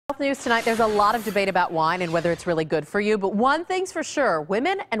Health news tonight, there's a lot of debate about wine and whether it's really good for you, but one thing's for sure,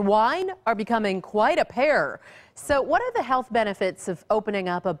 women and wine are becoming quite a pair. So what are the health benefits of opening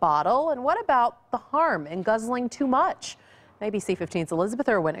up a bottle, and what about the harm in guzzling too much? ABC 15's Elizabeth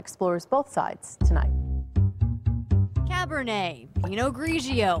Irwin explores both sides tonight. Cabernet, Pinot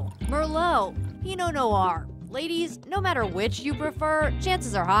Grigio, Merlot, Pinot Noir. Ladies, no matter which you prefer,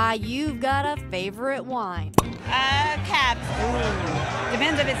 chances are high you've got a favorite wine. Cab.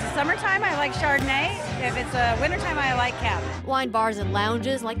 Depends if it's the summertime, I like Chardonnay. If it's a wintertime, I like Cab. Wine bars and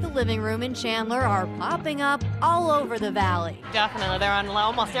lounges like the Living Room in Chandler are popping up all over the valley. Definitely, they're on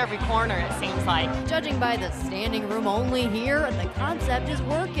almost every corner, it seems like. Judging by the standing room only here, the concept is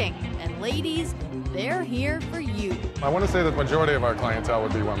working. And ladies, they're here for you. I want to say that the majority of our clientele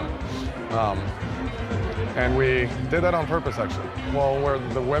would be women. And we did that on purpose, actually. Well, where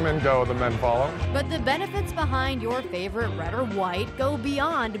the women go, the men follow. But the benefits behind your favorite red or white go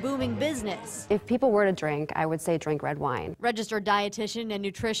beyond booming business. If people were to drink, I would say drink red wine. Registered dietitian and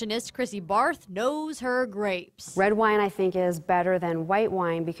nutritionist Chrissy Barth knows her grapes. Red wine, I think, is better than white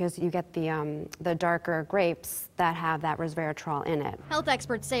wine because you get the darker grapes that have that resveratrol in it. Health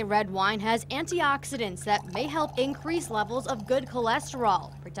experts say red wine has antioxidants that may help increase levels of good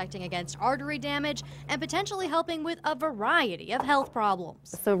cholesterol, protecting against artery damage and potentially helping with a variety of health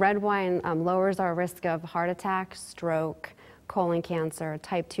problems. So red wine lowers our risk of heart attack, stroke, colon cancer,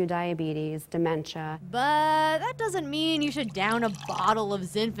 type 2 diabetes, dementia. But that doesn't mean you should down a bottle of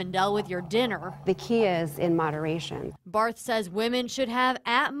Zinfandel with your dinner. The key is in moderation. Barth says women should have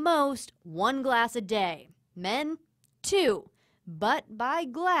at most 1 glass a day. Men, 2. But by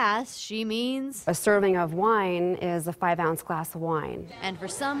glass, she means a serving of wine is a 5-ounce glass of wine. And for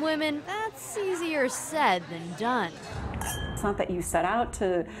some women, that's easier said than done. It's not that you set out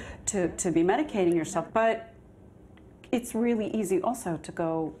to be medicating yourself, but it's really easy also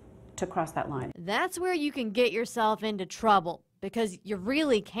to cross that line. That's where you can get yourself into trouble, because you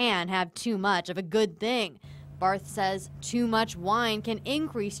really can have too much of a good thing. Barth says too much wine can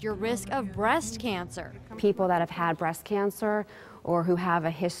increase your risk of breast cancer. People that have had breast cancer or who have a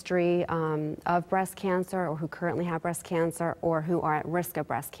history of breast cancer or who currently have breast cancer or who are at risk of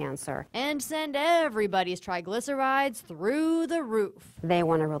breast cancer. And send everybody's triglycerides through the roof. They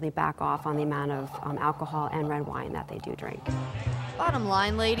want to really back off on the amount of alcohol and red wine that they do drink. Bottom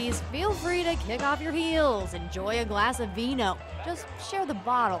line, ladies, feel free to kick off your heels, enjoy a glass of vino. Just share the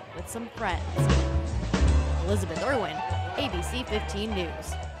bottle with some friends. Elizabeth Irwin, ABC 15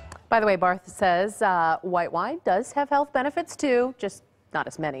 News. By the way, Barth says white wine does have health benefits too, just not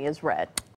as many as red.